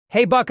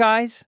Hey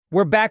Buckeyes!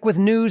 We're back with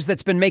news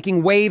that's been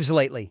making waves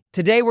lately.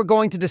 Today we're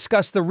going to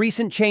discuss the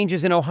recent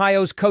changes in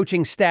Ohio's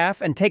coaching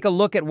staff and take a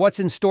look at what's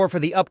in store for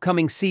the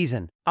upcoming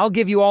season. I'll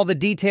give you all the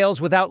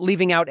details without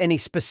leaving out any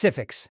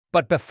specifics.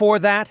 But before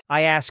that,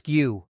 I ask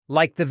you,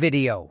 like the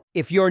video.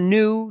 If you're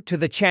new to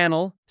the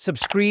channel,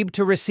 subscribe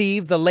to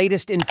receive the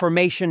latest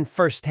information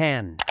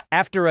firsthand.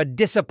 After a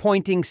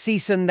disappointing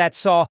season that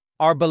saw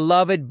our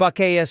beloved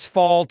BUCKEYES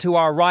fall to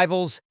our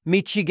rivals,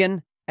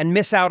 Michigan, and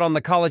miss out on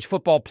the college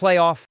football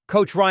playoff,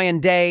 Coach Ryan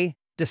Day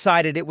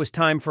decided it was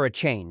time for a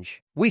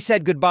change. We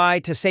said goodbye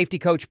to safety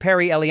coach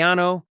Perry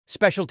Eliano,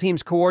 special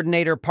teams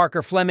coordinator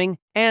Parker Fleming,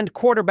 and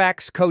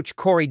quarterbacks coach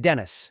Corey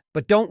Dennis.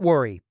 But don't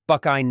worry,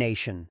 Buckeye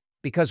Nation,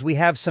 because we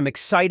have some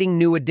exciting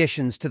new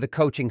additions to the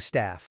coaching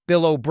staff.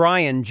 Bill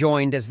O'Brien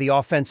joined as the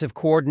offensive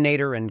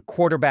coordinator and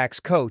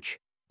quarterbacks coach,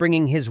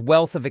 bringing his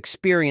wealth of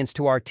experience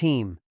to our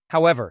team.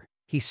 However,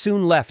 he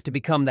soon left to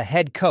become the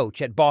head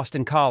coach at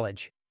Boston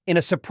College. In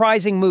a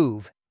surprising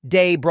move,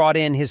 Day brought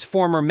in his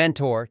former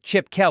mentor,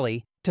 Chip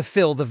Kelly, to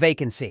fill the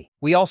vacancy.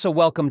 We also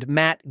welcomed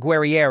Matt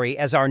Guerrieri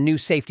as our new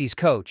safeties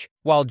coach,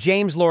 while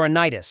James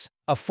Laurinaitis,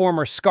 a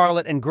former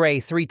Scarlet and Gray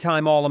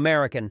three-time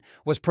All-American,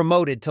 was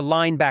promoted to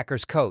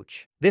linebackers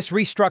coach. This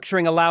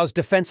restructuring allows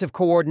defensive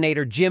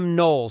coordinator Jim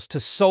Knowles to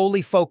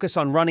solely focus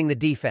on running the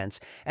defense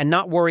and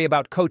not worry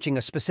about coaching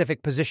a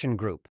specific position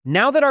group.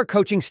 Now that our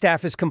coaching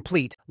staff is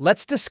complete,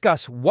 let's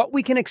discuss what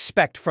we can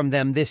expect from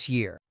them this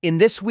year. In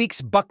this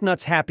week's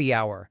Bucknuts Happy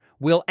Hour,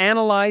 we'll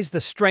analyze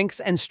the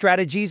strengths and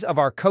strategies of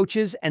our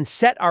coaches and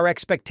set our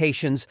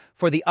expectations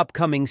for the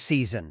upcoming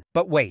season.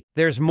 But wait,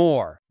 there's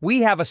more.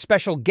 We have a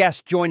special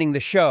guest joining the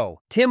show.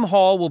 Tim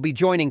Hall will be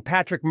joining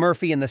Patrick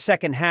Murphy in the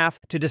second half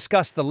to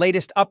discuss the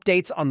latest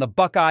updates on the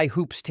Buckeye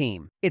Hoops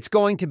team. It's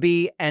going to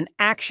be an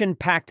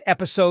action-packed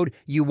episode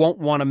you won't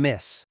want to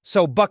miss.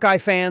 So, Buckeye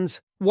fans,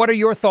 what are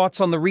your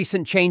thoughts on the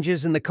recent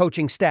changes in the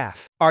coaching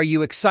staff? Are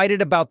you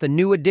excited about the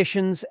new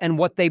additions and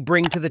what they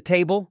bring to the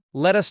table?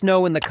 Let us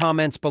know in the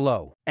comments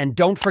below. And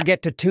don't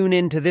forget to tune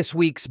in to this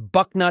week's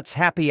Bucknuts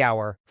Happy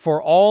Hour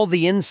for all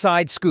the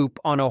inside scoop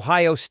on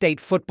Ohio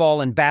State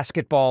football and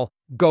basketball.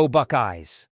 Go Buckeyes!